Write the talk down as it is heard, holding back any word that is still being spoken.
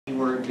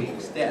word being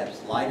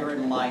steps, lighter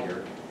and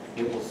lighter,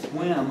 it will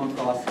swim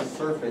across the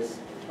surface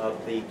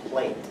of the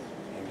plate.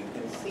 And you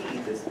can see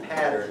this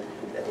pattern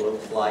that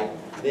looks like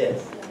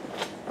this.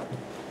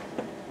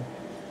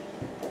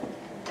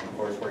 And of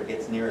course, where it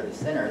gets nearer the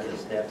center, the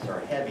steps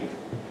are heavier.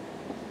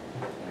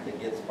 And if it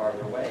gets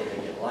farther away,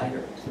 they get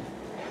lighter.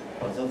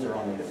 Because those are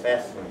only the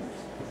fast swimmers.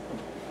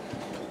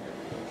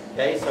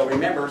 Okay, so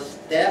remember,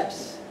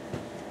 steps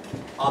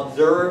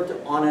observed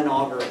on an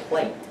auger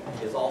plate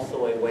is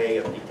also a way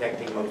of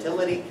detecting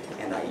motility,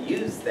 and I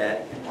used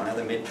that in one of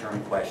the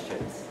midterm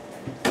questions.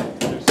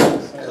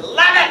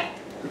 Love it!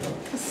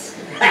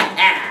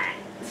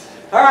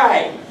 All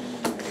right.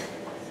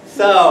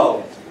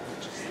 So,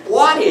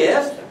 what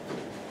if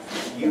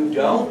you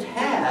don't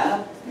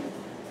have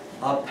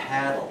a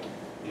paddle?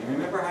 You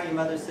remember how your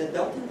mother said,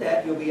 don't do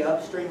that, you'll be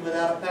upstream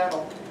without a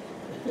paddle.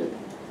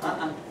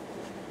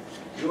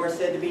 You are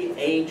said to be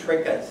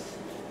atrichous.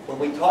 When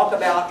we talk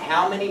about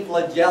how many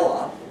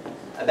flagella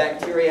a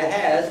bacteria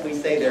has, we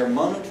say they're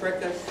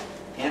monotrichous,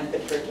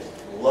 amphitrichous,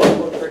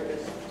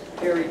 logotrichous,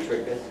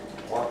 peritrichous,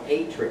 or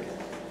atrichous.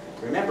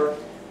 Remember,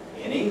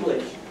 in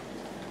English,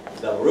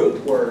 the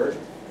root word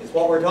is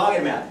what we're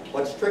talking about.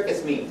 What's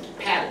trichous mean?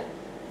 Paddle.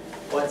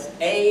 What's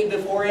a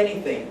before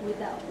anything?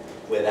 Without.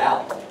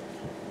 Without.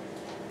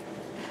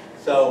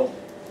 So,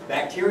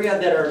 bacteria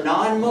that are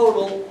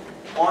non-modal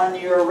on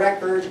your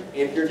record,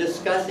 if you're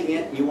discussing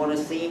it, you want to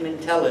seem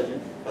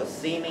intelligent, because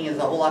seeming is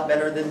a whole lot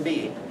better than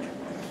being.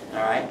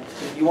 Alright?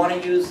 If you want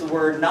to use the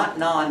word not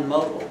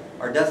non-modal,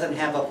 or doesn't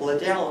have a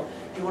flagella,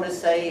 you want to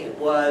say it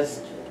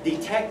was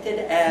detected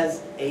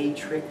as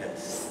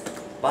atrichous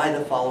by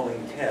the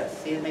following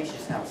test. See, it makes you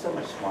sound so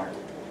much smarter.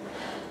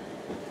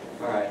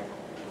 Alright.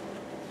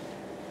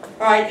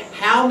 Alright,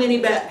 how many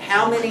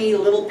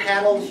little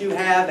paddles you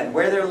have and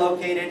where they're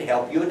located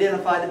help you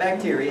identify the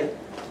bacteria.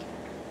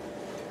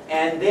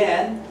 And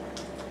then,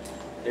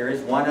 there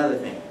is one other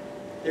thing.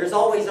 There's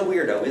always a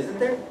weirdo, isn't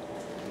there?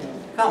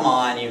 Come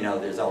on, you know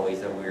there's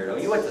always a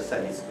weirdo. You went to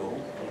Sunday school.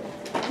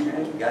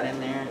 You got in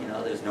there, you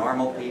know, there's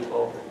normal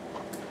people.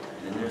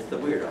 And then there's the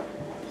weirdo.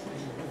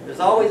 There's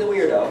always a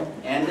weirdo.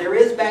 And there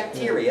is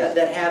bacteria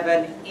that have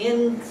an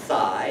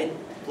inside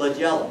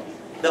flagella.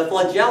 The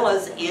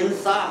flagella's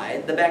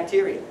inside the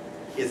bacteria.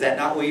 Is that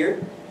not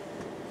weird?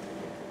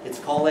 It's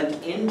called an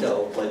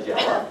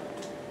endoflagella.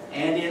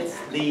 And it's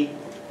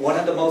one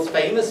of the most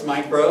famous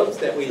microbes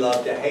that we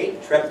love to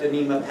hate,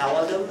 Treponema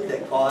pallidum,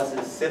 that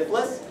causes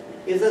syphilis,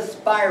 is a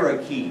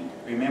spirochete.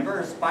 Remember,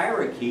 a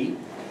spirochete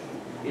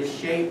is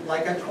shaped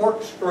like a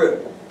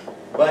corkscrew,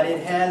 but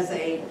it has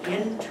an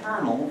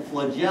internal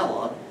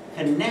flagella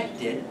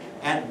connected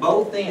at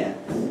both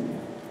ends.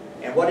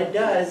 And what it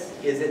does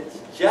is it's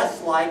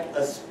just like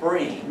a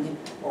spring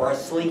or a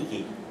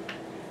slinky.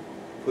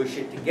 Push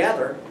it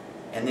together,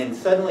 and then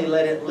suddenly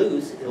let it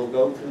loose, it'll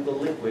go through the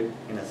liquid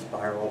in a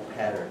spiral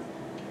pattern.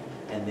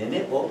 And then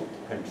it will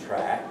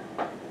contract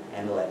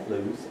and let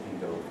loose and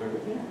go through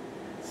again.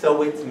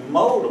 So it's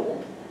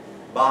modal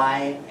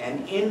by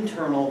an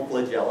internal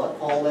flagella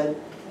called an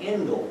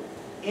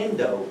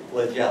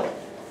endoflagella.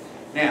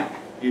 Now,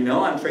 you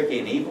know I'm tricky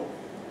and evil.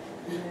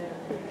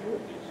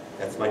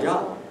 That's my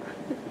job.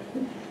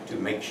 To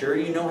make sure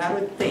you know how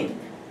to think,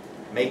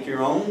 make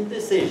your own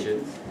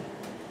decisions,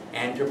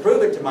 and to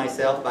prove it to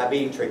myself by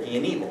being tricky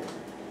and evil.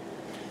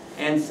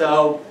 And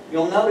so,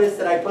 you'll notice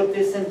that I put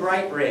this in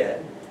bright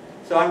red.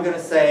 So I'm going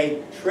to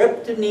say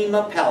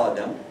Treponema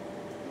pallidum.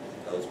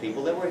 Those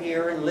people that were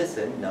here and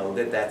listened know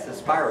that that's a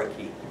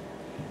spirochete.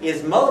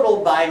 Is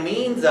modal by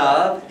means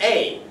of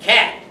A,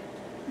 cat,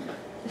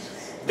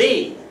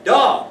 B,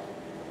 dog,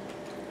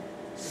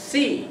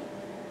 C,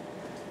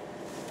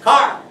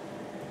 car,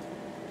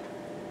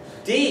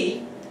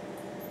 D,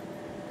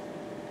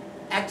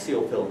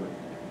 axial filament,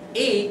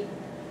 E,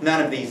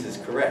 none of these is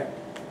correct.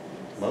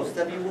 Most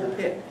of you will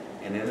pick,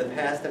 and in the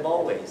past have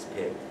always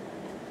picked.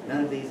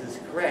 None of these is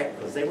correct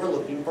because they were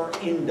looking for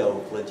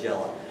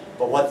endoflagella.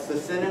 But what's the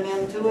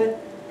synonym to it?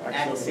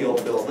 Axial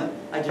filament.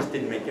 I just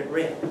didn't make it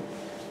red.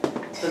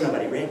 So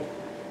nobody read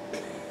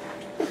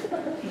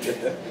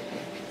it.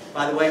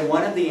 By the way,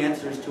 one of the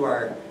answers to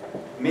our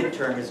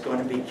midterm is going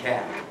to be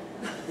cat.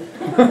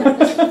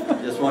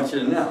 Just want you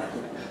to know.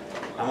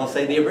 I'm going to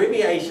say the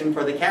abbreviation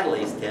for the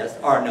catalase test,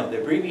 or no,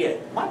 the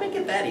abbreviation, why make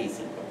it that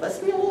easy? Let's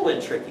be a little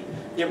bit tricky.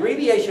 The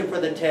abbreviation for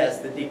the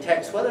test that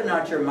detects whether or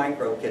not your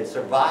microbe can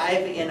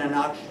survive in an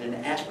oxygen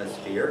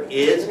atmosphere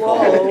is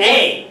called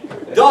A,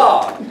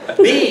 dog,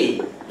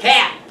 B,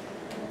 cat.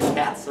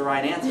 Cat's the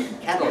right answer.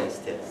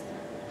 Catalase test.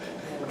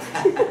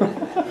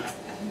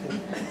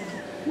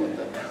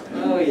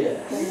 Oh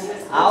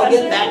yes. I'll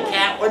get that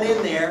cat one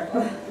in there.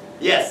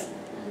 Yes.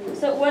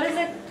 So what is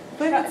it?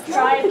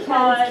 Tribe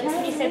called?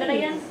 Can you say that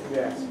again?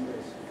 Yes.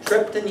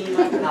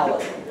 Treponema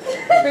pallidum.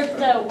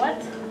 Crypto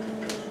what?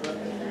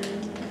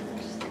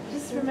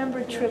 Just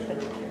remember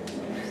tripping.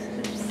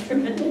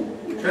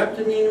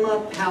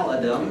 Treponema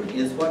pallidum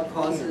is what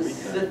causes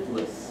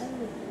syphilis.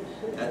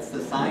 That's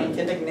the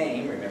scientific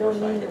name. Remember,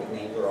 scientific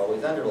names are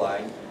always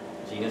underlined.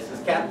 Genus is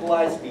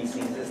capitalized,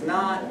 species is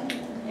not.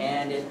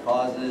 and it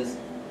causes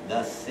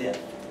the syphilis.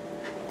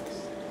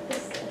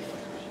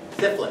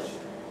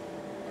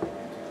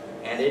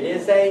 And it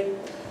is a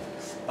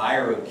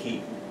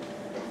spirochete,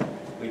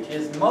 which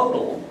is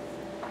motile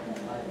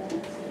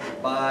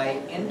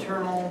by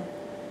internal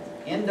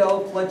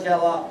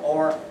endoflagella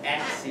or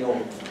axial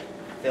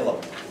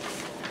filament.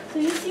 So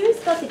you're serious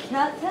about the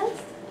cat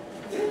test?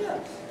 Yeah.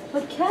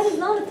 But cat is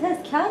not a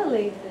test,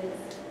 catalase is.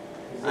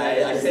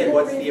 I said,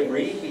 what's the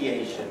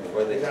abbreviation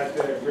for the... Is that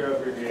the real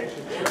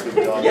abbreviation?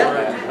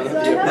 Yeah. So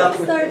I have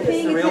to start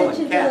paying the real one,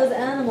 attention to cat. those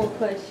animal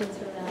questions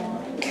from now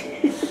on.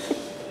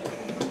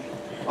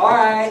 All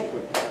right.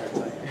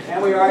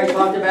 And we already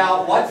talked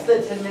about what's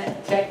the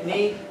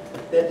technique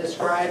that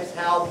describes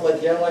how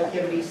flagella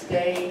can be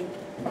stained.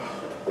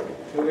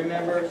 Who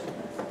remembers?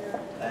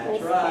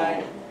 That's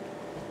right.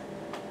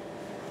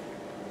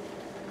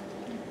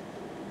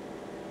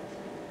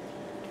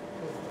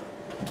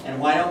 And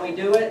why don't we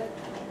do it?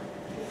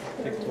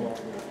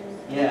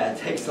 Yeah, it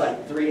takes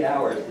like 3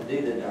 hours to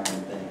do the darn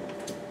thing.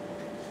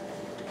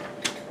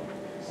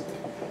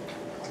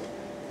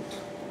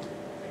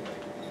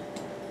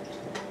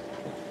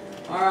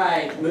 All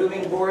right,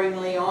 moving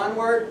boringly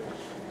onward.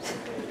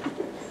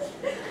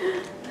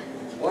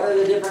 What are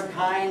the different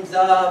kinds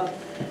of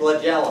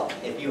flagella?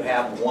 If you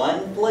have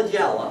one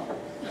flagella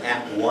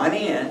at one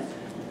end,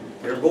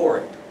 you're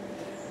boring.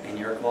 And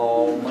you're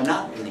called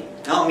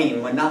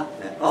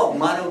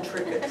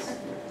monotrichous.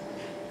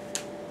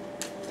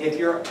 If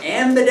you're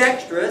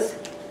ambidextrous,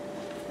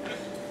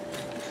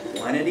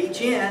 one at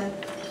each end,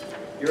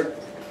 you're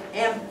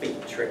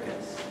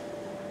amphitrichous.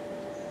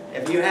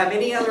 If you have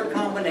any other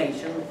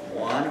combination,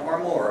 one or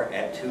more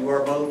at two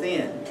or both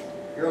ends,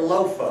 you're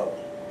lopho.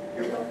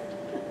 You're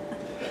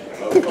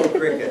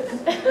lophotrichous.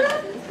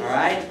 All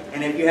right?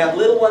 And if you have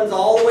little ones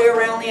all the way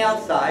around the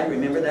outside,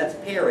 remember that's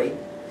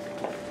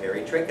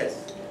peritrichous.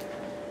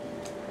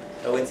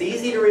 So it's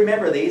easy to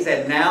remember these,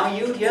 and now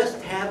you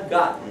just have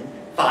gotten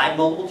 5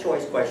 multiple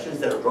choice questions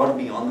that are going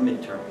to be on the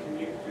midterm. Can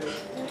you just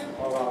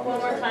One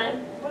more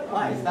time.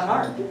 Why? It's not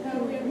hard.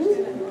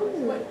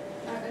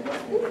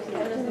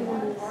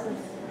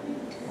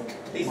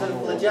 These are the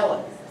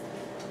flagella.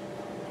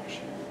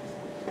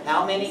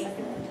 How many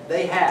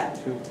they have?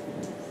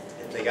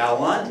 If they got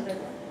one,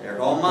 they're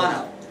called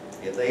mono.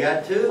 If they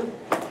got two,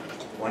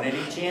 one at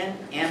each end,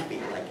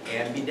 amphi, like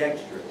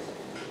ambidextrous.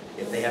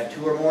 If they have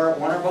two or more at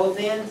one or both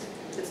ends,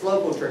 it's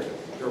locotrichous.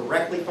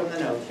 Directly from the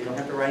notes. You don't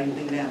have to write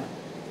anything down.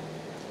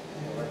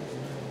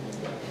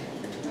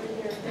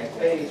 Next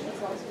page.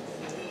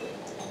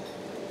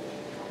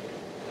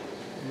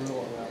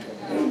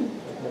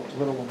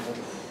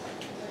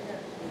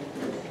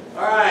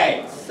 All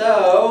right,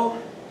 so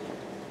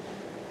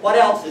what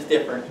else is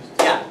different?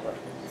 Yeah.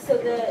 So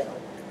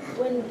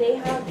when they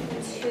have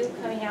two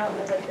coming out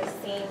of like the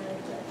same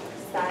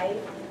side.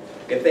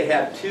 If they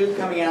have two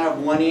coming out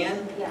of one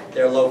end, Yeah.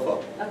 they're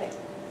lopho. Okay.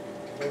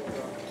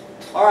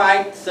 All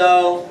right,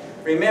 so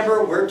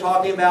remember we're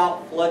talking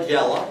about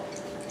flagella.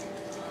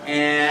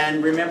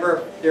 And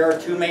remember there are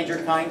two major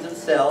kinds of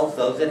cells,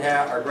 those that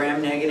are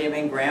gram-negative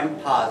and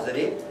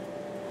gram-positive.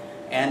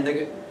 And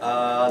the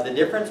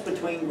difference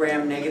between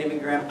gram-negative and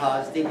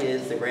gram-positive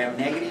is the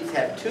gram-negatives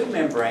have two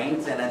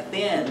membranes and a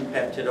thin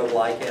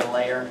peptidoglycan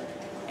layer,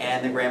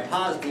 and the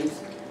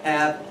gram-positives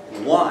have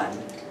one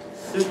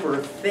super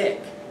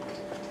thick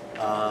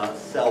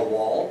cell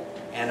wall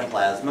and a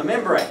plasma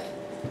membrane.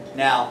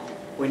 Now,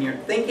 when you're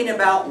thinking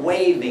about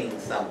waving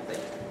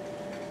something,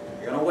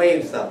 you're going to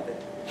wave something.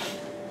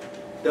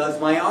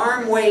 Does my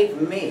arm wave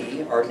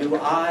me, or do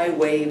I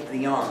wave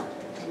the arm?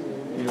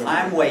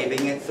 I'm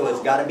waving it, so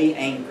it's got to be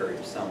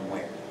anchored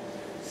somewhere.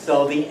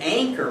 So the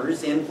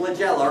anchors in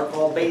flagella are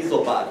called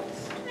basal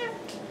bodies.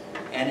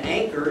 And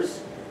anchors,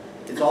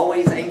 it's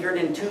always anchored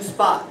in two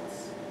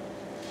spots.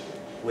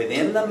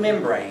 Within the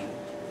membrane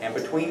and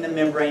between the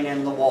membrane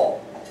and the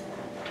wall.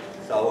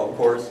 So of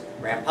course,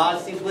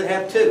 gram-positives would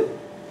have two.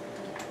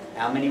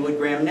 How many would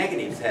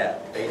gram-negatives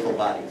have, basal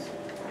bodies?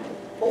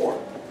 4.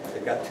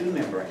 They've got two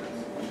membranes.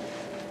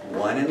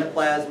 One in the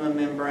plasma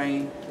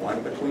membrane,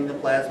 one between the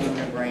plasma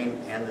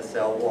membrane and the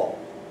cell wall.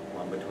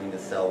 One between the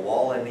cell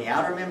wall and the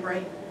outer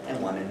membrane,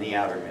 and one in the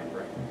outer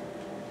membrane.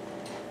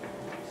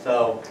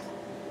 So,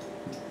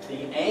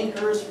 the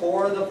anchors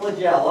for the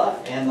flagella,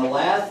 and the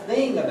last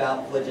thing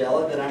about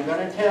flagella that I'm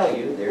going to tell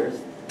you,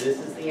 this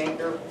is the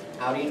anchor.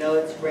 How do you know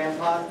it's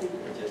gram-positive?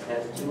 It just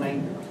has two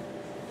anchors.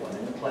 One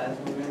in the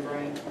plasma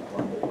membrane,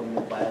 one between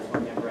the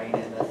plasma membrane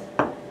and the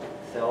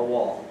cell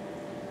wall.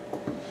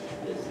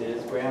 This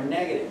is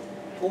gram-negative.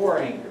 4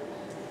 anchors.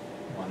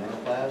 One in the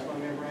plasma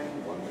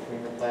membrane, one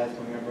between the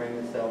plasma membrane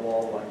and the cell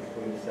wall, one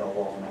between the cell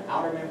wall and the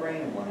outer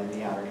membrane, and one in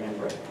the outer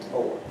membrane.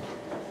 4.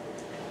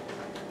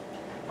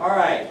 All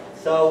right,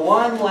 so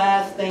one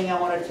last thing I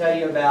want to tell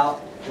you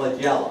about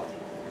flagella.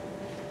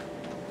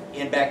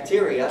 In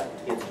bacteria,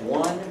 it's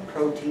one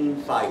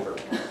protein fiber.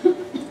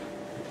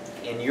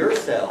 In your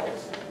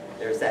cells,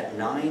 there's that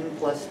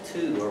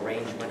 9+2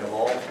 arrangement of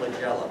all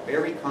flagella.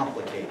 Very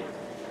complicated.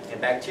 In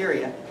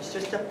bacteria, it's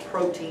just a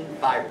protein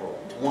fibril,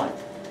 one.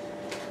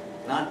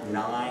 not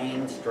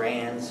 9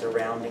 strands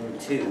surrounding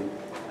 2,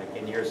 like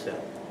in your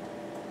cell.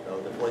 So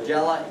the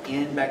flagella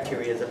in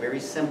bacteria is a very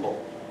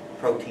simple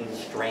protein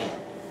strand.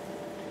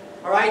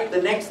 All right,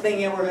 the next thing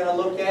that we're going to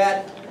look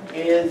at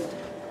is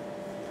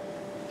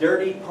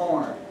dirty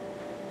porn.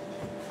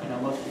 I know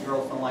most of you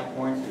girls don't like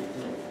porn,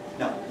 so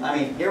no. I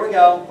mean, here we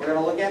go. We're going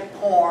to look at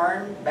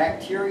porn,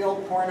 bacterial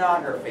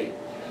pornography.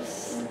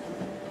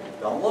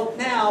 Don't look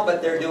now,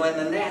 but they're doing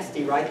the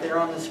nasty right there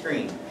on the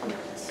screen.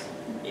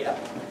 Yep.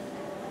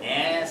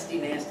 Nasty,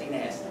 nasty,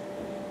 nasty.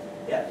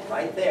 Yep,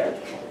 right there.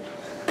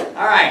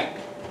 All right.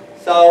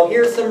 So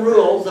here's some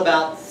rules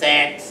about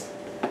sex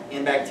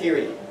in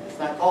bacteria. It's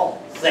not called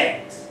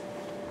sex.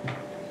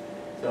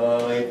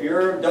 So if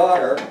your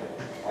daughter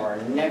or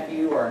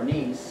nephew or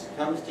niece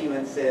comes to you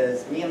and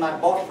says, me and my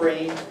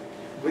boyfriend,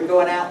 we're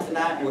going out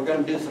tonight and we're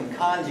going to do some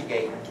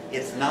conjugating.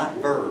 It's not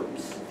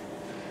verbs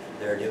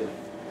they're doing.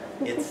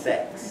 It's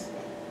sex.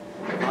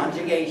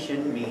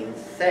 Conjugation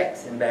means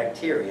sex in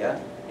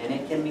bacteria, and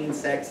it can mean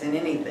sex in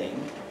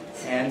anything.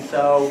 And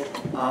so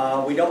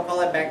we don't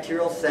call it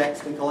bacterial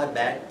sex, we call it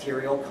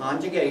bacterial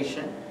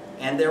conjugation.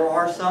 And there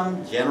are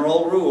some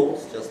general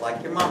rules, just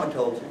like your mama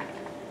told you,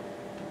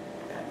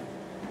 okay,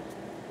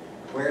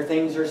 where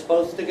things are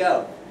supposed to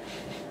go.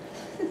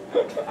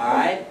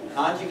 Alright,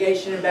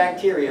 conjugation in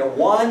bacteria.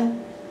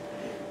 One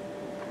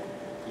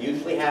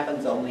usually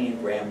happens only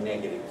in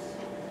gram-negatives.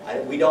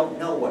 We don't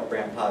know what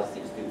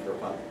gram-positives do for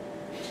fun.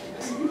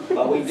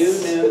 But we do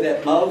know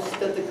that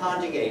most of the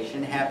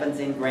conjugation happens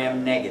in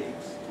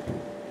gram-negatives.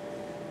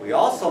 We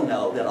also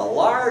know that a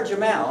large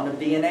amount of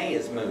DNA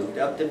is moved,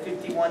 up to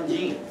 51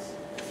 genes.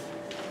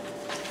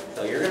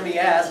 So you're going to be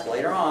asked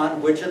later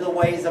on, which of the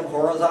ways of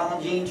horizontal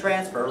gene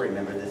transfer,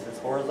 remember this is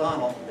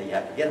horizontal, so you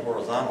have to get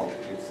horizontal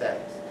to do sex.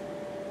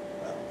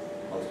 Well,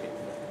 most people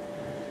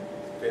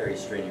do. It's very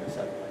strenuous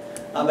otherwise.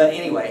 But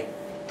anyway,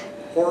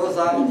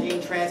 horizontal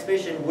gene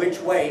transmission,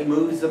 which way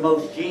moves the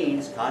most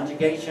genes?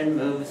 Conjugation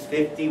moves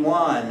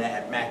 51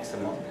 at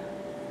maximum.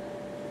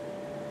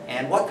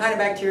 And what kind of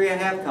bacteria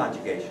have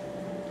conjugation?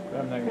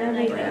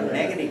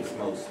 Gram-negatives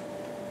most.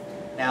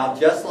 Now,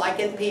 just like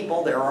in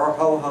people, there are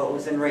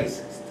ho-hos and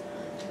racists.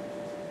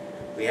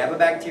 We have a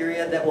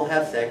bacteria that will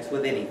have sex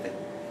with anything.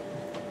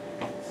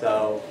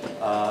 So,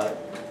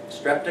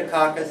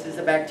 Streptococcus is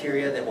a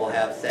bacteria that will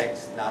have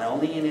sex not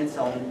only in its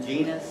own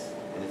genus,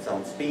 in its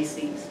own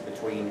species,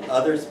 between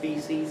other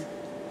species.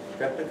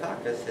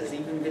 Streptococcus has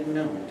even been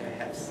known to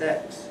have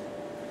sex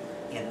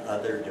in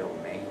other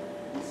domains.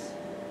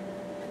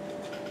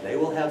 They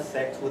will have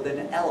sex with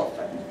an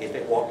elephant if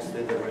it walks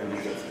through the room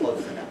and gets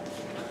close enough.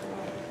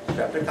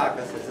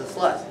 Streptococcus is a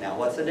slut. Now,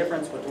 what's the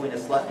difference between a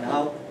slut and a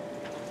hoe?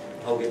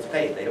 A hoe gets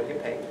paid. They don't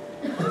get paid.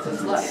 It's a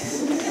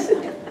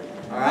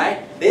slut. All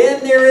right?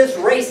 Then there is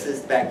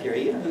racist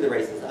bacteria. You know who the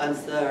racist? I'm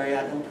sorry,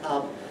 I don't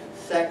have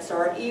sex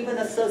or even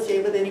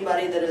associate with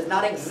anybody that is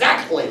not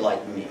exactly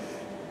like me.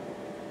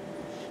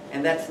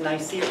 And that's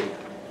Neisseria.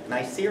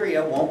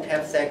 Neisseria won't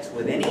have sex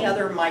with any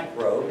other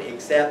microbe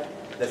except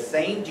the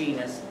same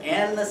genus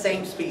and the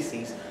same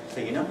species. So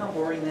you know how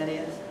boring that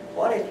is?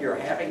 What if you're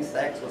having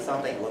sex with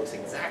something that looks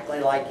exactly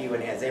like you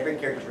and has every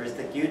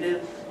characteristic you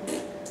do?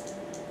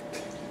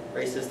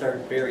 Racists are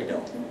very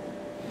dull.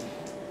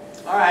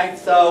 Alright,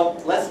 so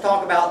let's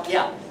talk about,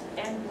 yeah.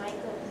 And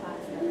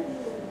mycoplasma.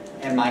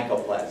 And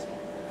mycoplasma.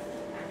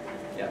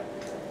 Yeah.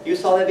 You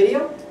saw that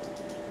video?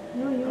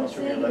 No, you were That's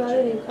from your saying about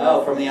lecture. it in class.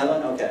 Oh, from the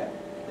other one? Okay.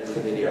 There's a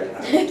video.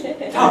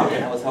 Oh,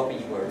 I was hoping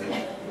you were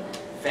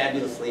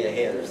fabulously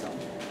ahead or something.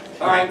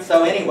 Alright,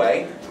 so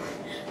anyway,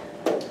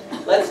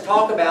 let's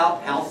talk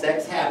about how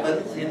sex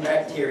happens in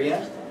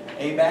bacteria.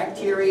 A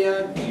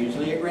bacteria,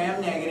 usually a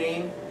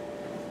gram-negative,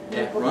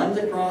 that runs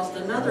across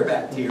another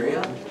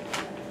bacteria.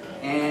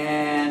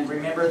 And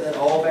remember that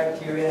all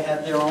bacteria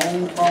have their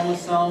own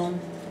chromosome,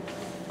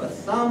 but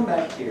some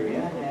bacteria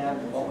have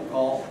what we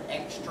call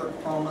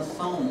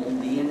extra-chromosomal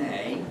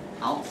DNA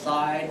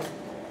outside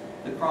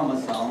the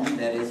chromosome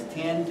that is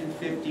 10 to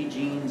 50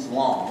 genes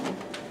long.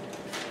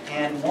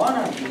 And one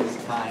of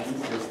these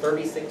kinds, there's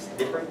 36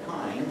 different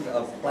kinds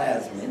of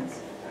plasmids.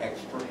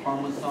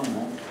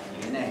 Extra-chromosomal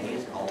DNA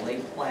is called a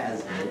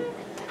plasmid.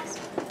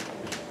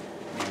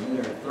 And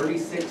there are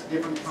 36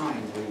 different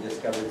kinds we've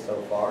discovered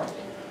so far.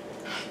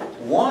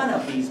 One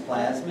of these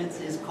plasmids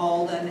is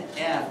called an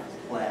F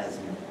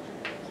plasmid.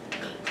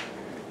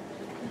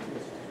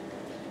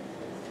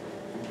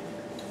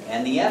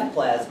 And the F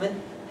plasmid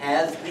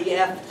has the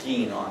F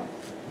gene on it.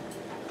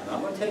 I'm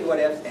not going to tell you what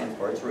F stands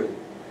for, it's rude.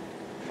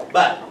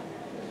 But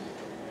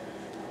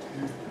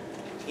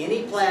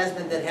any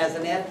plasmid that has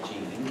an F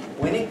gene,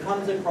 when it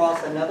comes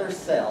across another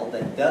cell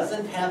that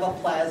doesn't have a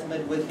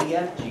plasmid with the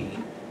F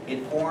gene,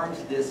 it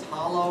forms this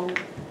hollow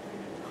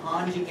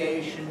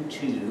conjugation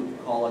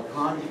tube called a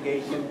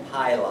conjugation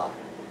pili.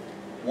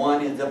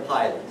 One is a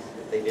pilus.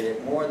 If they did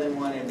it more than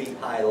one, it would be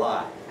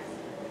pili.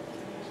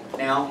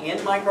 Now, in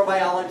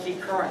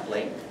microbiology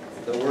currently,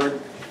 the word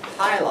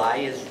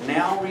pili is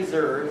now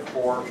reserved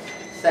for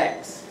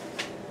sex,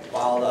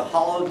 while the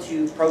hollow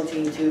tube,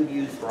 protein tube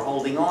used for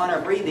holding on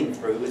or breathing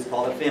through is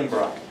called a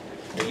fembra.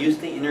 They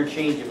used to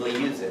interchangeably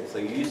use it. So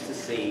you used to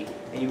see,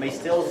 and you may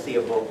still see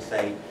a book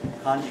say,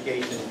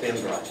 conjugation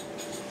fimbright.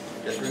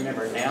 Just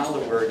remember, now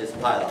the word is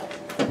pilot.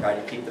 Try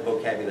to keep the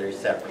vocabulary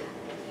separate.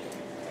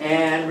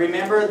 And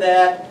remember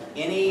that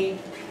any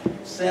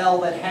cell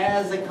that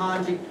has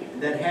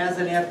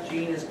an F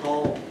gene is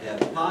called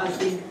F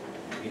positive.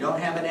 If you don't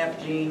have an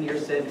F gene, you're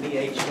said to be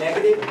H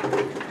negative.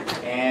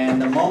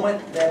 And the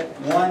moment that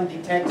one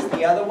detects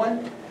the other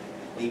one,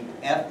 the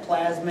F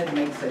plasmid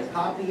makes a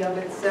copy of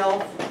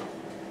itself,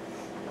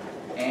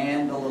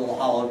 and the little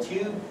hollow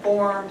tube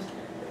forms,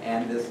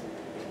 and this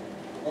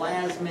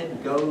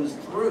plasmid goes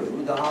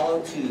through the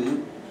hollow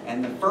tube,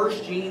 and the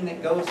first gene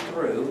that goes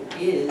through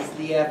is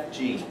the F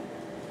gene.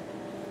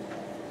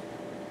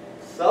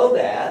 So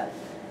that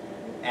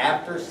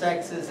after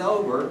sex is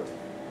over,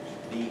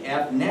 the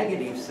F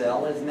negative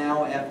cell is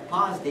now F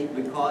positive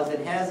because it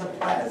has a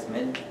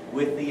plasmid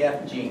with the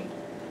F gene.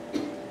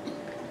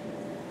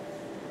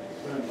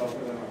 And both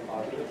of them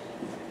are positive.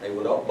 They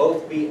would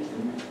both be,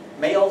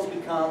 females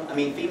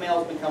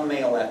become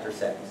male after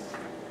sex.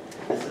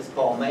 This is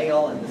called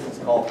male and this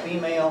is called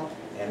female.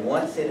 And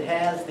once it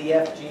has the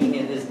F gene,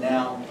 it is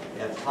now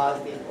F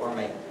positive or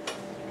male.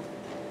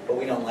 But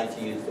we don't like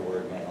to use the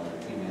word male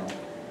and female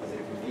because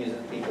it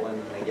confuses people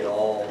and then they get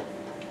all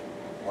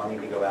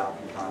wanting to go out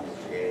and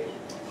conjugate.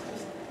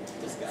 It's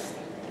just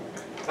disgusting.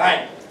 All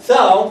right,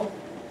 so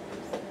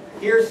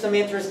here's some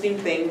interesting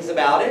things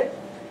about it.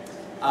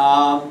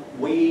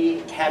 We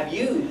have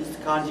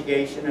used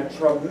conjugation a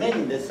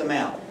tremendous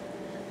amount.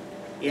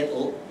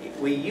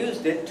 We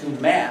used it to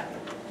map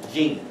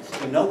genes.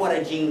 To know what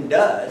a gene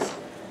does,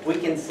 we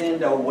can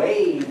send a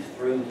wave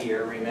through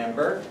here,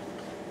 remember,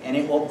 and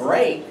it will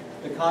break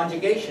the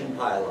conjugation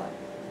pylon.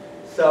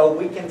 So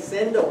we can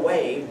send a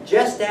wave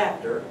just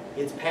after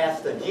it's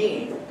passed a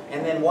gene,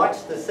 and then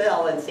watch the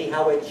cell and see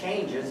how it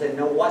changes and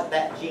know what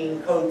that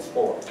gene codes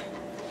for.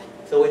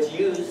 So it's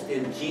used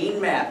in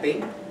gene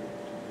mapping.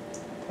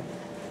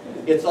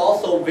 It's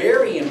also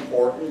very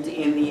important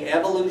in the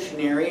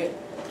evolutionary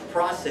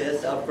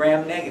process of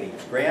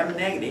gram-negatives.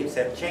 Gram-negatives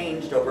have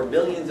changed over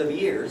billions of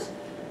years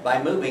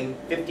by moving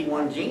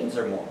 51 genes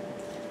or more.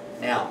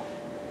 Now,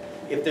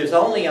 if there's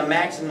only a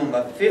maximum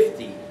of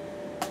 50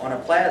 on a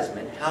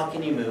plasmid, how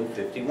can you move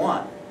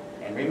 51?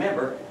 And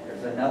remember,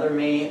 there's another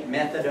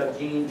method of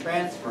gene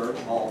transfer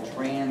called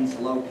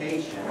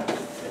translocation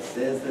that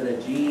says that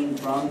a gene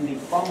from the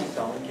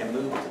chromosome can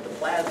move to the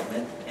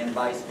plasmid and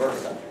vice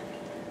versa.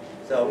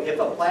 So if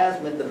a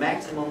plasmid, the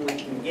maximum we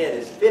can get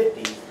is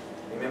 50,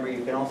 remember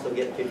you can also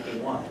get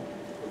 51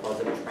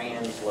 because of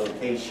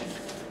translocation.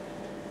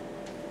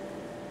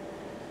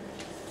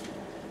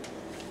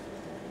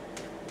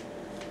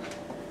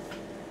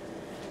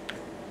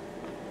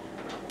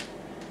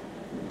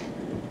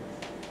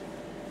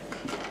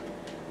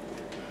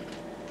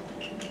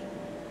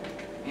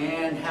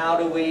 And how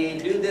do we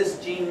do this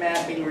gene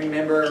mapping?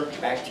 Remember,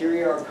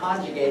 bacteria are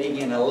conjugating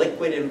in a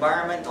liquid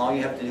environment. All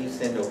you have to do is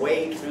send a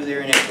wave through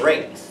there and it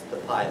breaks the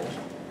pilus.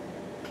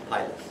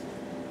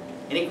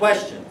 Any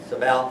questions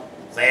about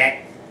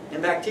that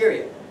and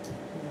bacteria?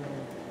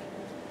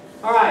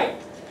 All right.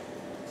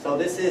 So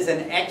this is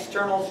an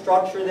external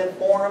structure that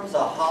forms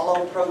a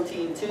hollow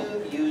protein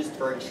tube used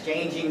for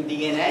exchanging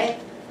DNA.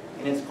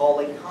 And it's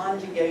called a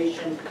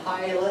conjugation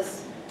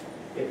pilus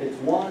if it's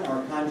one,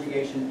 or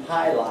conjugation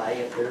pili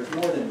if there's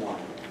more than one.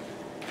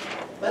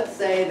 Let's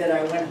say that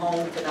I went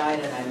home tonight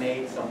and I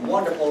made some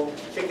wonderful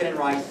chicken and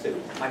rice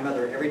soup. My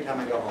mother, every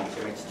time I go home,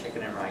 she makes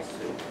chicken and rice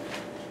soup.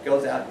 She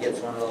goes out and gets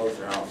one of those,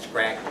 and I'll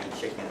scraggly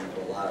chicken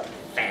with a lot of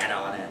fat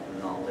on it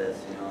and all this,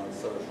 you know,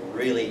 so it's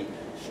really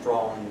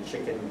strong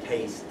chicken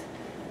taste.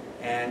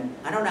 And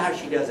I don't know how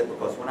she does it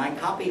because when I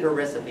copy her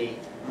recipe,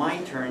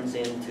 mine turns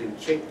into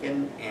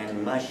chicken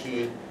and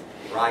mushy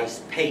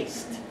rice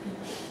paste.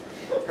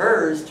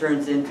 Hers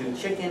turns into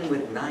chicken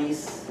with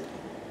nice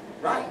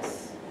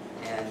rice.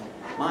 And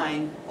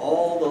mine,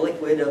 all the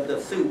liquid of the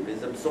soup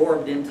is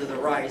absorbed into the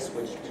rice,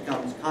 which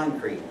becomes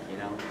concrete, you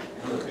know.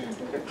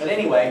 But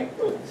anyway,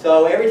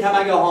 so every time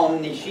I go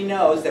home, she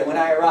knows that when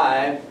I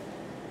arrive,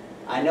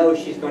 I know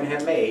she's going to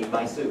have made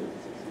my soup.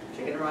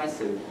 Chicken and rice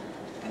soup.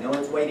 I know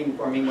it's waiting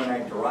for me when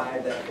I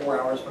arrive at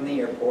 4 hours from the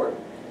airport.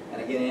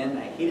 And I get in,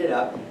 I heat it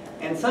up,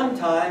 and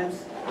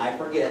sometimes I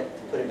forget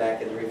to put it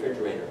back in the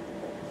refrigerator.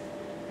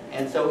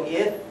 And so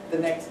if the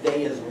next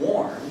day is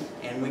warm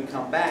and we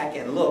come back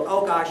and look,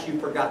 oh gosh, you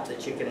forgot the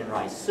chicken and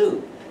rice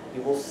soup,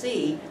 you will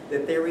see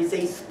that there is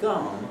a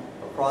scum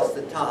across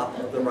the top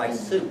of the rice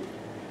soup.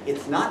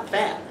 It's not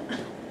fat.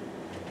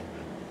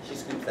 She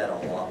scoops that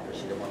all off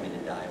because she didn't want me to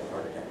die of a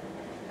heart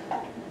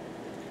attack.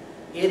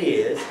 It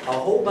is a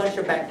whole bunch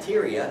of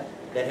bacteria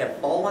that have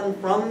fallen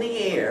from the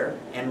air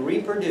and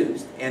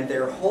reproduced, and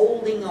they're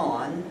holding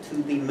on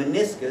to the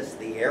meniscus,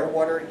 the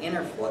air-water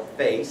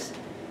interface,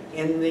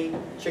 in the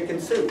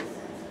chicken soup.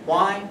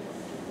 Why?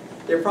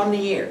 They're from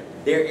the air.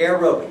 They're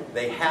aerobic.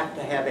 They have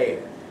to have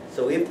air.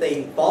 So if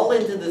they fall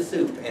into the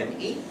soup and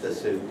eat the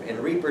soup and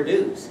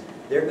reproduce,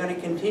 they're going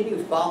to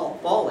continue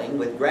falling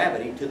with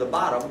gravity to the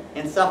bottom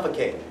and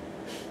suffocate.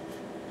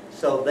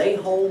 So they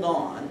hold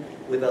on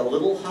with a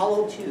little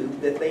hollow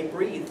tube that they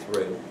breathe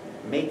through,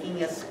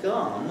 making a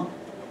scum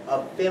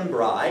of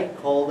fimbriae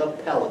called a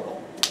pellicle.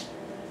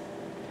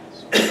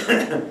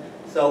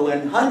 So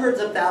when hundreds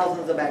of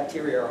thousands of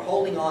bacteria are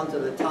holding on to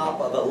the top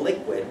of a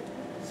liquid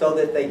so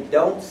that they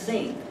don't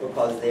sink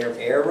because they're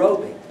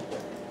aerobic,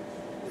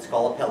 it's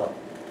called a pellicle.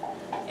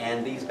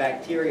 And these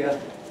bacteria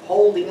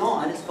holding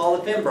on is called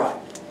a fimbriae.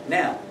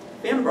 Now,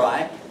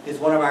 fimbriae is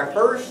one of our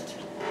first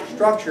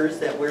structures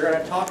that we're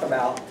going to talk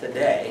about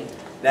today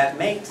that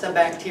makes a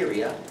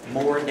bacteria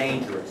more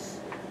dangerous.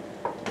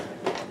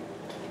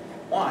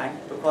 Why?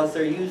 Because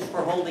they're used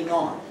for holding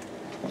on.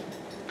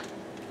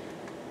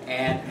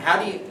 And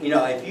how do you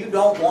know, if you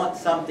don't want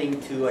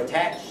something to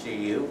attach to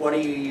you, what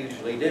do you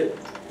usually do?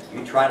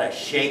 You try to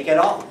shake it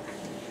off.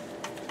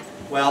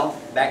 Well,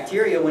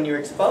 bacteria, when you're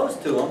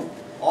exposed to them,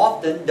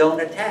 often don't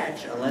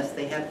attach unless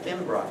they have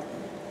fimbriae.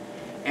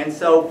 And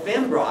so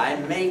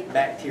fimbriae make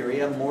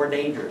bacteria more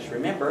dangerous.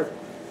 Remember,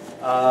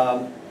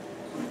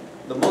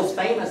 the most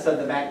famous of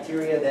the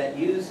bacteria that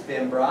use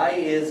fimbriae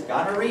is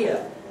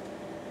gonorrhea.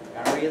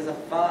 Gonorrhea is a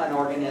fun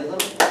organism.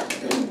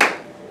 We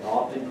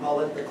often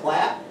call it the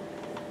clap.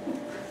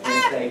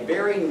 It's a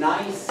very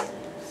nice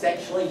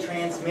sexually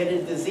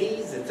transmitted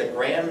disease. It's a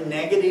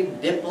gram-negative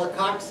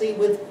diplococcus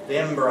with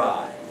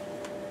fimbriae.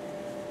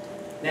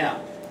 Now,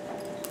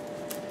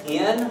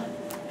 in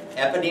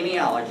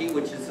epidemiology,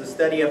 which is the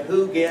study of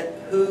who,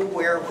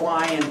 where,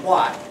 why, and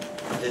what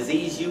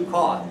disease you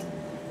caught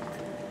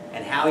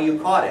and how you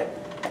caught it,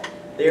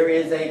 there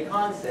is a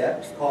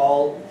concept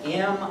called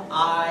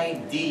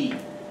MID.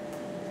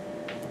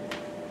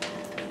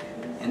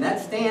 And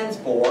that stands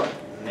for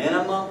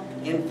minimum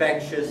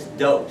infectious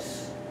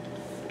dose.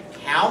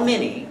 How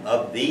many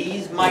of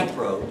these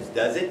microbes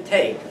does it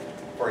take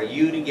for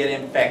you to get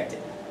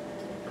infected?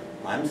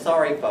 I'm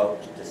sorry,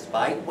 folks,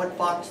 despite what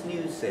Fox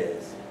News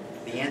says,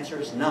 the answer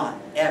is not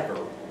ever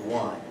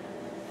one.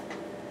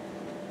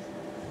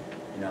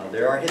 You know,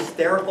 there are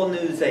hysterical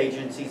news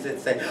agencies that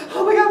say,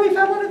 oh my God, we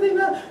found one of these.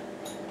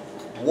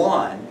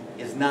 One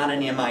is not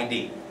an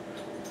MID.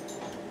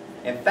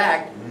 In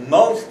fact,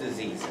 most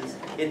diseases,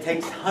 it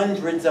takes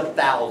hundreds of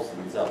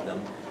thousands of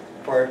them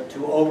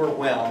to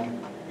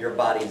overwhelm your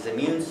body's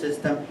immune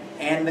system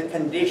and the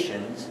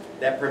conditions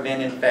that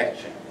prevent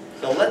infection.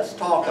 So let's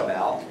talk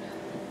about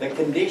the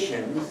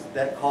conditions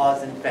that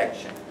cause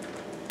infection.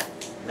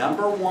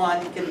 Number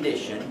one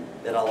condition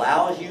that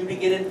allows you to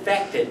get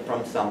infected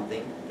from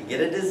something, to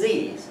get a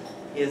disease,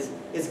 is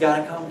it's got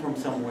to come from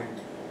somewhere.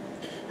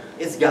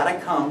 It's got to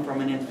come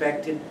from an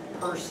infected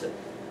person.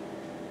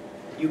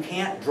 You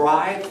can't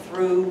drive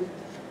through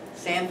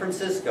San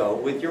Francisco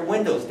with your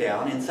windows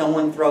down and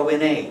someone throw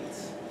in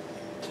AIDS.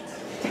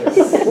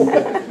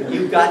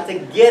 You've got to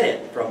get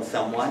it from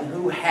someone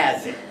who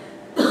has it.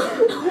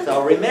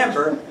 So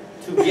remember,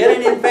 to get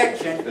an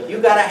infection,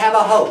 you've got to have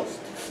a host.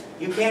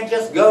 You can't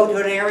just go to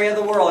an area of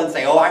the world and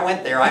say, oh, I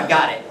went there, I've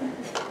got it.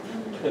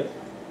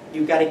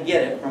 You've got to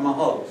get it from a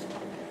host.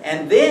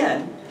 And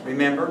then,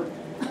 remember,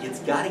 it's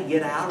got to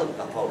get out of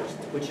the host,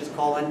 which is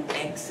called an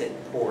exit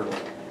portal.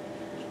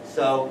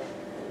 So,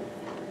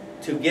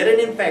 to get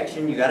an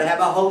infection, you've got to have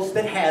a host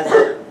that has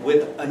it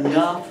with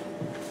enough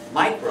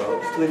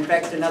microbes to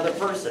infect another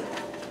person.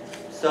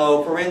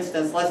 So, for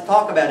instance, let's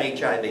talk about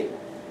HIV.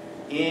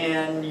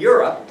 In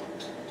Europe,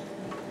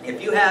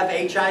 if you have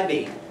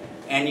HIV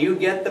and you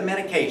get the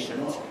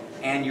medications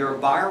and your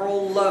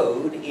viral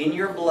load in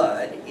your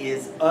blood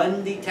is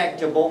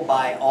undetectable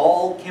by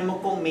all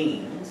chemical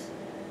means,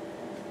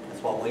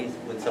 that's what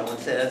when someone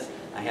says,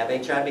 I have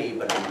HIV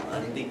but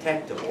I'm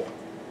undetectable,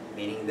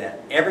 meaning that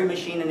every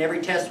machine and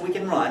every test we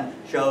can run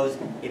shows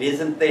it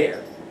isn't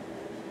there.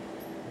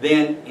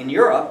 Then in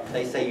Europe,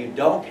 they say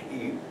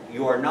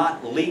you are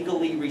not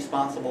legally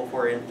responsible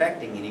for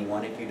infecting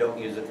anyone if you don't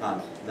use a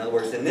condom. In other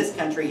words, in this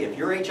country, if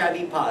you're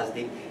HIV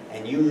positive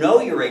and you know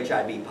you're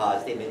HIV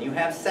positive and you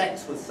have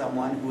sex with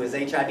someone who is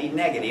HIV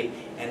negative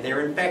and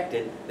they're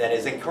infected, that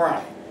is a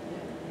crime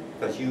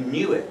because you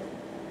knew it.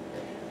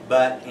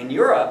 But in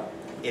Europe,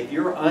 if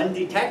you're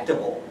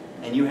undetectable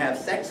and you have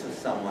sex with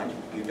someone,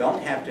 you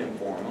don't have to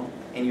inform them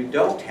and you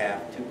don't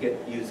have to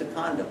use a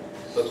condom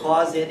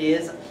because it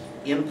is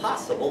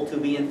impossible to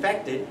be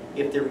infected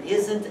if there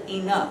isn't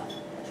enough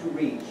to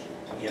reach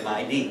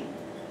MID.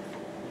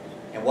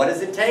 And what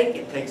does it take?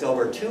 It takes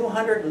over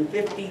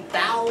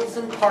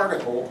 250,000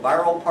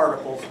 viral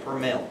particles per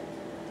mil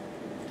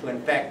to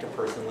infect a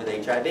person with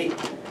HIV.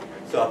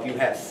 So if you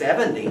have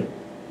 70,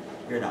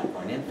 you're not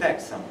going to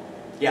infect someone.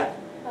 Yeah?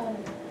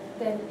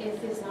 Then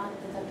if it's not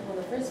detectable in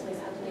the first place,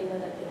 how do they know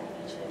that they have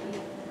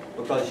HIV?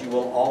 Because you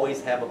will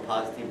always have a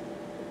positive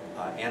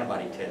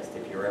antibody test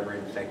if you're ever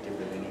infected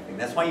with anything.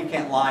 That's why you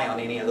can't lie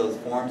on any of those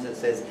forms that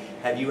says,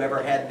 have you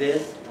ever had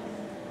this?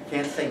 You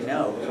can't say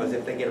no, because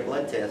if they get a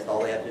blood test,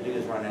 all they have to do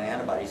is run an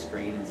antibody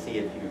screen and see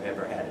if you've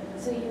ever had it.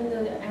 So even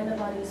though the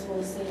antibodies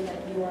will say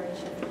that you are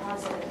HIV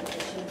positive, the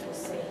machines will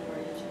say you are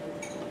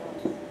HIV, you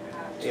don't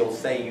have. It will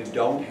say you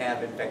don't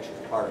have infectious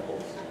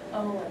particles.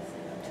 Oh, I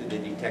see. to the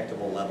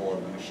detectable level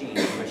of the machine.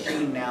 The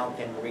machine now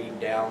can read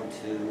down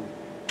to,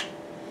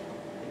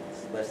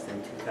 it's less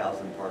than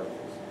 2,000 particles.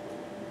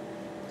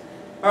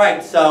 All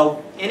right,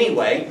 so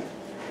anyway,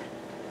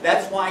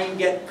 that's why you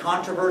get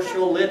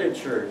controversial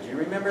literature. Do you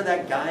remember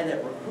that guy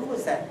who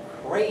was that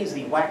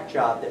crazy whack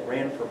job that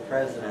ran for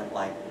president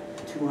like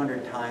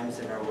 200 times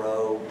in a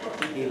row?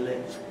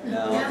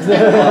 No.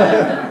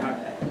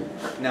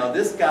 No,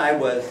 this guy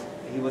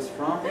he was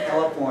from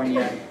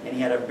California, and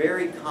he had a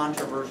very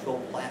controversial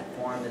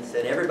platform that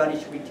said everybody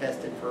should be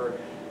tested for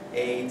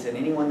AIDS, and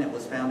anyone that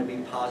was found to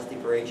be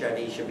positive for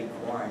HIV should be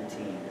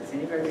quarantined. Does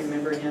anybody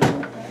remember him?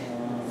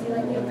 Is he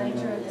like the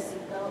inventor of the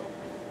seatbelt?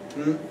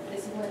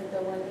 Is he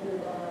the one who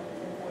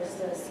enforced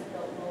the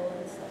seatbelt rule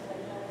and stuff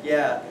like that?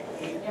 Yeah,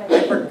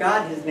 I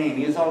forgot his name.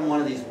 He was on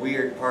one of these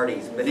weird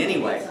parties. But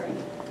anyway,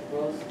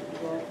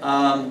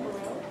 no,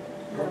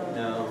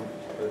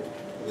 but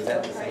it was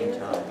at the same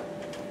time.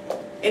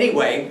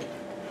 Anyway,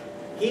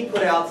 he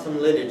put out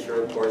some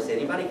literature, of course.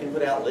 Anybody can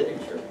put out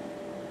literature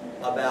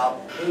about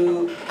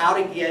how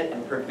to get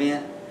and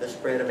prevent the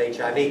spread of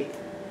HIV.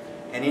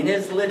 And in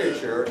his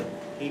literature,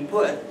 he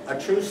put a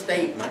true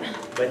statement,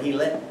 but he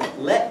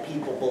let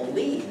people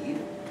believe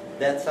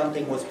that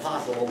something was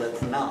possible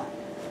that's not.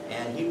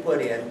 And he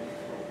put in,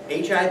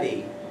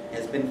 HIV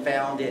has been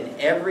found in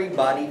every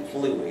body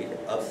fluid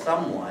of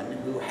someone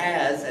who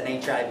has an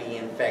HIV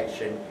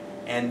infection,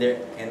 and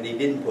they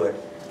didn't put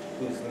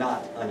who's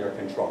not under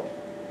control.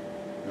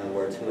 In other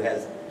words, who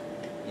has,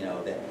 in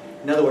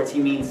other words, he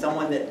means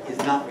someone that is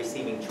not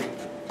receiving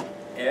treatment.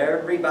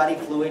 Every body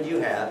fluid you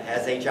have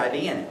has HIV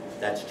in it.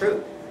 That's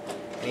true.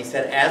 And he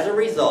said, as a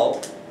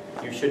result,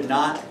 you should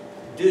not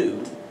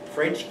do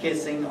French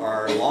kissing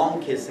or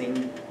long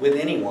kissing with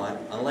anyone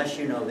unless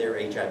you know their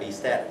HIV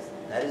status.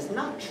 That is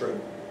not true.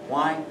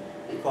 Why?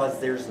 Because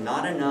there's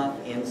not enough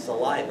in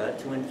saliva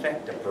to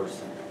infect a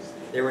person.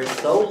 There is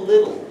so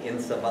little in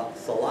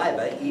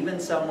saliva, even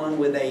someone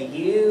with a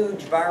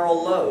huge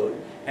viral load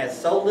has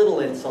so little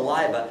in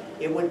saliva,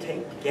 it would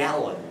take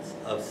gallons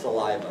of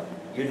saliva.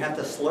 You'd have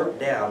to slurp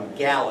down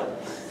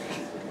gallons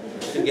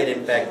to get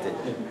infected.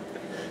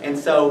 And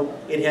so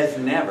it has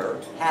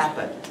never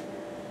happened.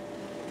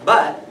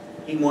 But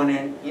he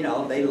wanted,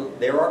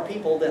 there are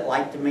people that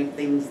like to make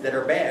things that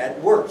are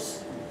bad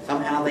worse.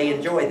 Somehow they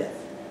enjoy that.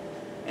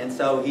 And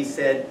so he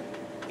said,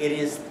 it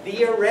is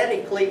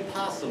theoretically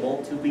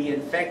possible to be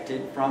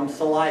infected from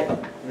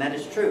saliva. And that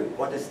is true.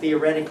 What does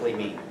theoretically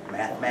mean?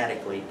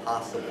 Mathematically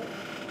possible.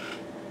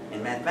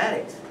 In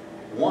mathematics,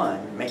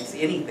 1 makes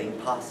anything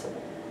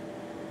possible.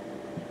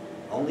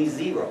 Only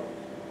 0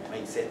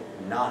 makes it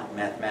not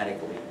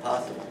mathematically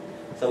possible.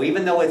 So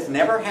even though it's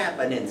never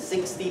happened in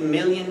 60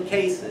 million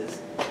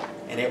cases,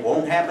 and it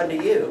won't happen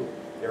to you,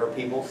 there are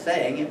people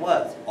saying it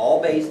was.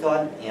 All based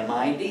on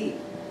MID.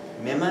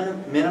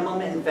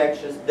 Minimum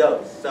infectious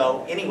dose.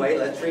 So anyway,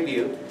 let's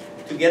review.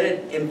 To get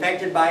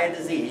infected by a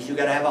disease, you've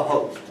got to have a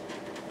host.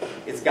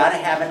 It's got to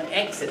have an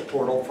exit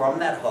portal from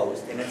that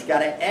host, and it's got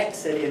to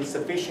exit in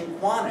sufficient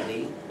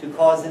quantity to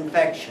cause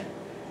infection.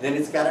 Then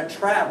it's got to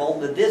travel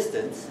the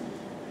distance,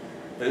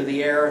 through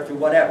the air or through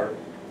whatever,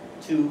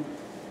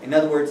 in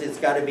other words, it's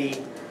got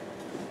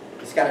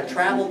to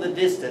travel the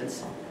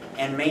distance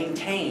and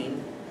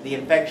maintain the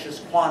infectious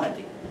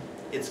quantity.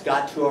 It's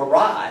got to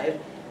arrive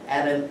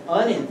at an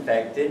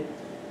uninfected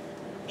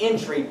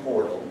entry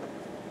portal.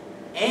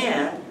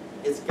 And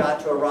it's got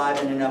to arrive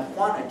in enough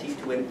quantity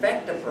to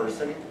infect a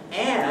person,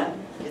 and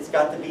it's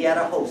got to be at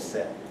a host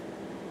cell.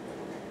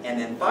 And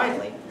then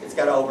finally, it's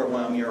got to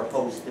overwhelm your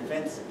host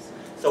defenses.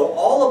 So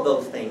all of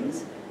those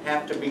things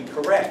have to be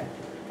correct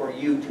for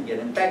you to get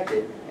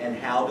infected. And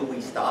how do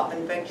we stop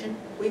infection?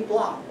 We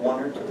block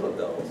 1 or 2 of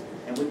those,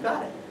 and we've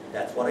got it.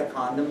 That's what a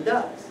condom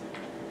does.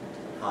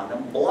 A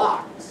condom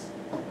blocks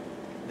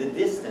the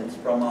distance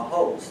from a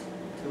host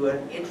to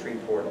an entry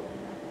portal.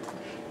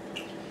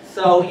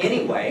 So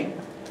anyway,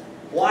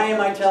 why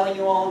am I telling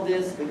you all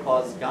this?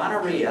 Because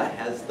gonorrhea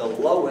has the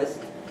lowest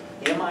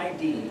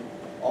MID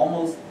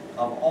almost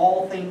of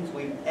all things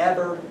we've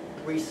ever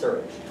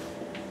researched.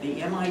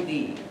 The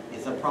MID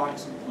is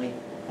approximately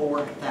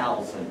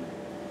 4,000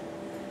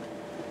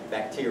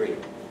 bacteria.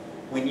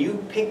 When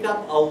you pick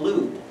up a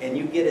loop and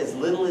you get as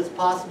little as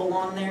possible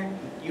on there,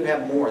 you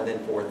have more than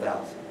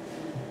 4,000.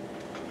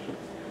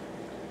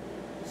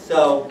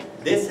 So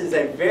this is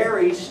a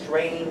very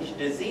strange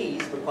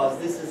disease because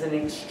this is an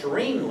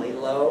extremely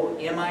low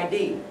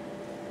MID.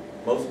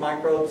 Most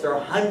microbes are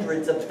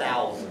hundreds of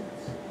thousands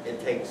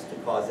it takes to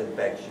cause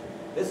infection.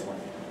 This one,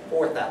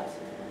 4,000.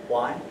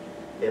 Why?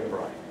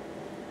 Fembri.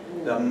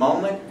 The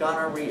moment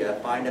gonorrhea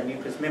find a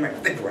mucous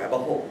membrane, they grab a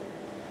hold.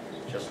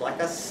 Just like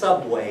a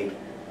subway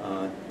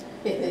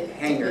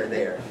hanger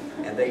there.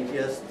 And they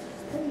just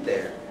stay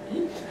there.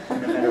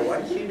 No matter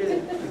what you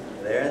do,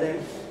 they're there.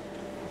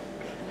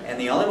 And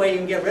the only way you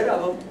can get rid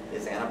of them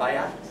is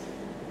antibiotics,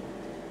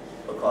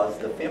 because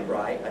the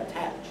fembri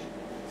attach.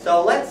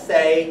 So let's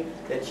say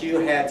that you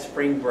had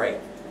spring break,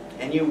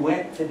 and you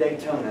went to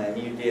Daytona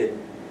and you did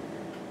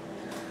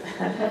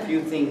a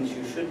few things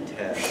you shouldn't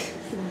have,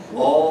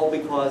 all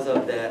because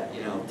of that,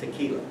 you know,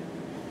 tequila.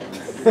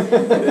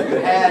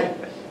 You had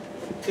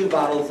 2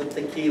 bottles of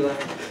tequila,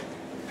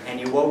 and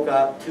you woke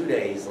up 2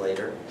 days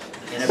later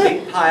in a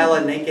big pile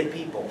of naked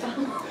people.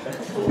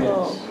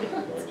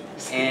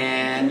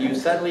 And you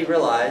suddenly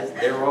realized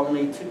there were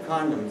only 2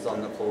 condoms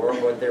on the floor,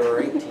 but there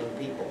were 18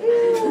 people.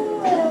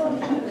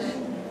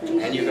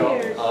 And you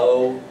go,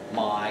 oh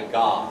my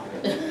God.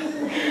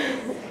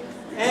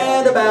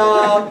 And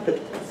about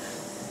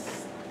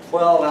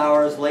 12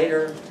 hours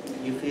later,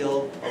 you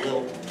feel a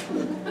little,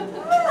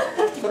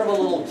 sort of a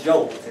little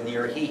jolt in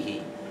your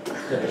hee-hee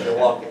as you're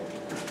walking.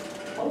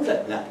 What was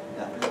that? Nothing.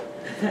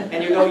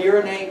 And you go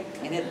urinate,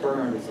 and it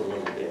burns a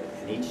little bit.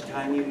 And each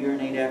time you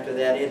urinate after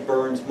that, it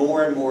burns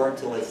more and more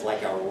until it's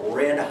like a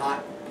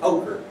red-hot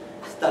poker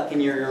stuck in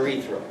your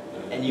urethra.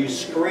 And you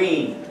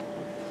scream.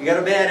 You go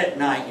to bed at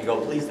night, you go,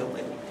 please don't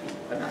let me pee.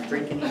 I'm not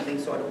drinking anything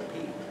so I don't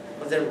pee.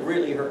 Because it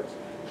really hurts.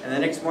 And the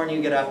next morning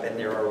you get up and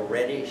there are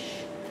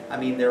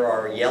there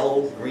are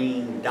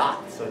yellow-green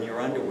dots on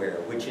your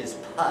underwear, which is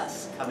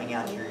pus coming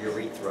out your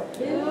urethra.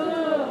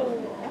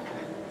 Ew.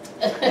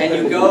 And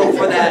you go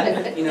for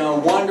that,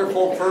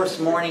 wonderful first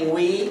morning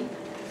wee,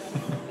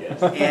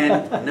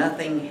 and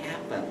nothing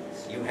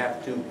happens. You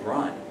have to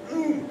run.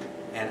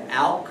 And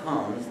out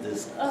comes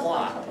this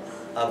clot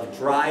of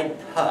dried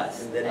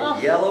pus that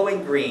is yellow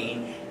and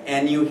green,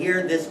 and you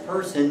hear this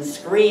person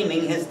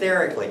screaming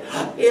hysterically,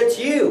 "It's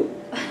you!"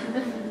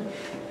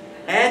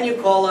 And you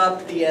call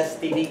up the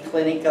STD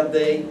clinic of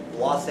the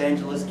Los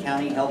Angeles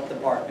County Health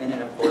Department,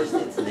 and of course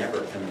it's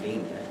never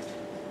convenient.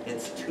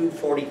 It's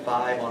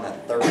 2:45 on a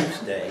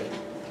Thursday,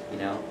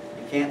 You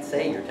can't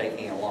say you're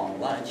taking a long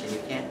lunch, and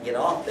you can't get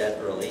off that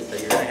early, so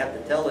you're going to have to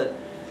tell it,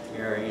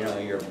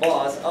 your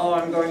boss, oh,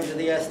 I'm going to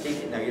the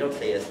STD. No, you don't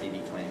say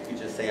STD clinic. You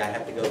just say, I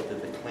have to go to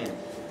the clinic.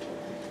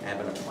 I have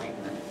an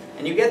appointment.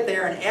 And you get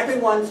there, and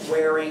everyone's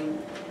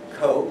wearing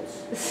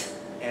coats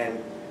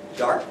and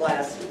dark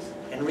glasses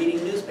and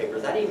reading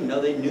newspapers. I didn't even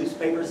know that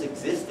newspapers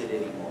existed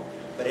anymore,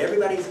 but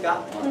everybody's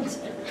got one.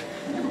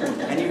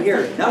 And you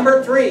hear,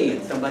 number 3,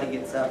 and somebody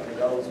gets up and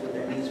goes with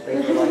their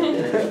newspaper like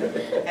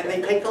this, and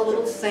they take a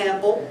little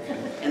sample,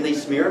 and they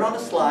smear it on a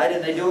slide,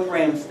 and they do a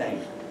gram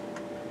stain.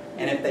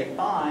 And if they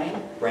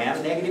find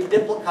gram-negative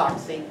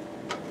diplocoxy,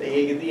 they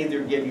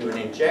either give you an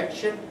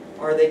injection,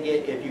 or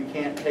if you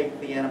can't take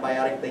the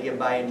antibiotic they give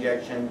by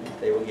injection,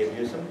 they will give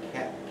you some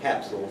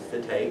capsules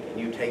to take, and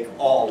you take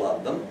all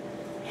of them,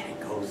 and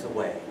it goes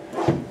away.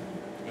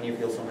 And you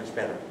feel so much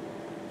better.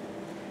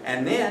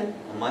 And then,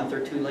 a month or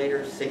 2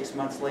 later, 6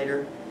 months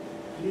later,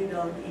 you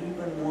don't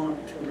even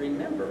want to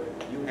remember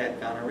you had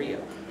gonorrhea.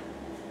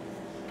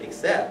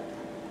 Except,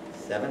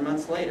 7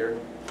 months later,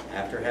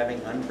 after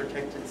having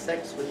unprotected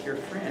sex with your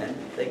friend,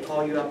 they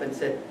call you up and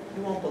said,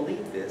 you won't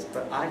believe this,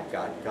 but I've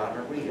got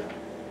gonorrhea.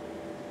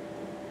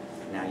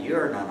 Now,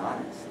 you're not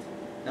honest.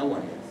 No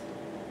one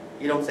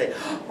is. You don't say,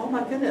 oh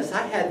my goodness,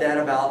 I had that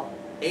about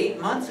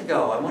 8 months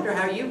ago. I wonder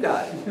how you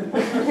got it.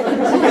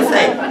 You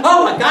say,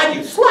 oh my God,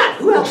 you slut!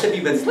 Who else have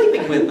you been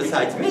sleeping with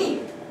besides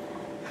me?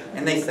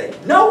 And they say,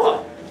 no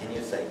one. And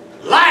you say,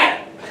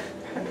 liar!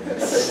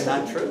 It's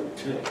not true.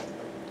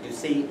 You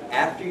see,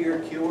 after you're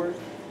cured,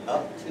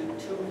 up to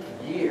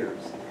 2 years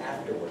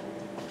afterward,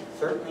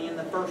 certainly in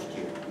the first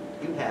year,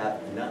 you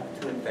have enough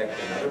to infect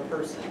another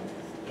person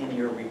in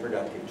your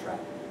reproductive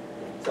tract.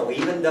 So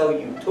even though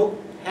you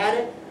had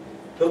it,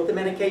 took the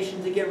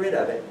medication to get rid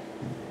of it,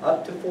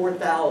 up to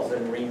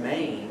 4,000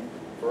 remain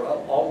for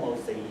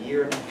almost 1.5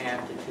 years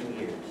to 2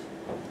 years.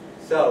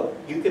 So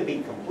you could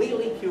be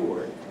completely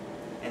cured,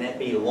 and it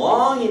be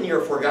long in your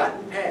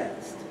forgotten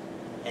past,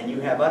 and you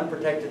have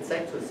unprotected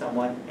sex with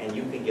someone, and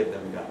you can give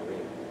them gonorrhea.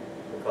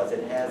 Because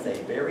it has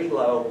a very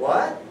low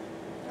what?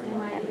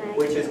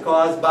 Which is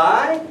caused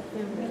by?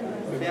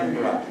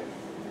 Fembra.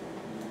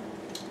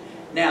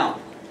 Now,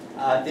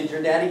 did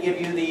your daddy give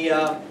you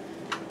the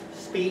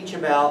speech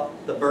about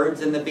the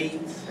birds and the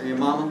bees? Or your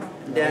mama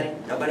and daddy?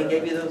 Nobody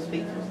gave you those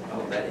speeches?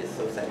 Oh, that is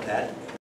so sad.